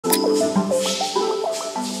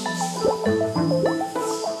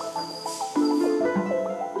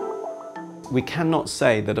We cannot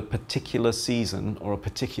say that a particular season or a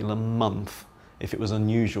particular month, if it was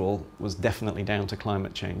unusual, was definitely down to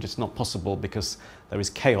climate change. It's not possible because there is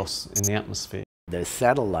chaos in the atmosphere. The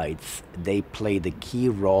satellites, they play the key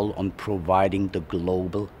role on providing the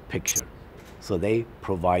global picture. So they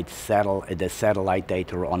provide the satellite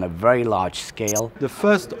data on a very large scale. The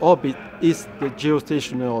first orbit is the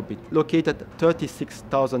geostationary orbit, located at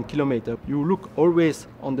 36,000 kilometers. You look always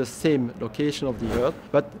on the same location of the Earth,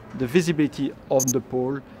 but the visibility of the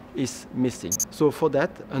pole is missing. So for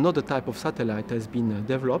that, another type of satellite has been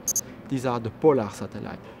developed. These are the polar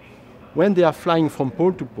satellites. When they are flying from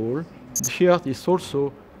pole to pole, the Earth is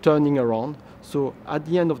also turning around. So at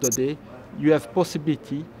the end of the day, you have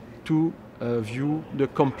possibility to view the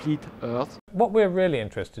complete Earth. What we're really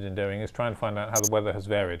interested in doing is trying to find out how the weather has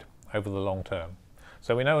varied over the long term.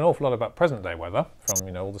 So we know an awful lot about present day weather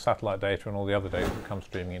from all the satellite data and all the other data that comes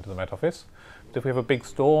streaming into the Met Office. But if we have a big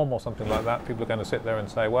storm or something like that, people are going to sit there and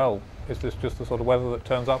say, well, is this just the sort of weather that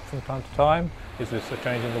turns up from time to time? Is this a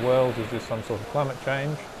change in the world? Is this some sort of climate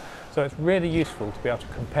change? So it's really useful to be able to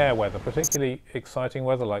compare weather, particularly exciting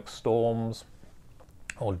weather like storms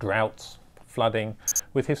or droughts, flooding,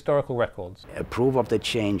 with historical records. A proof of the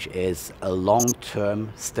change is a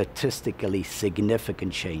long-term, statistically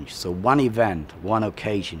significant change. So one event, one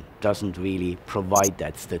occasion, doesn't really provide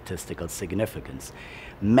that statistical significance.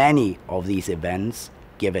 Many of these events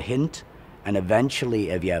give a hint, and eventually,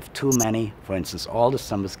 if you have too many, for instance, all the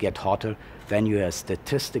summers get hotter, then you have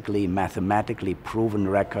statistically, mathematically proven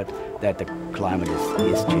record that the climate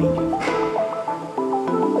is changing.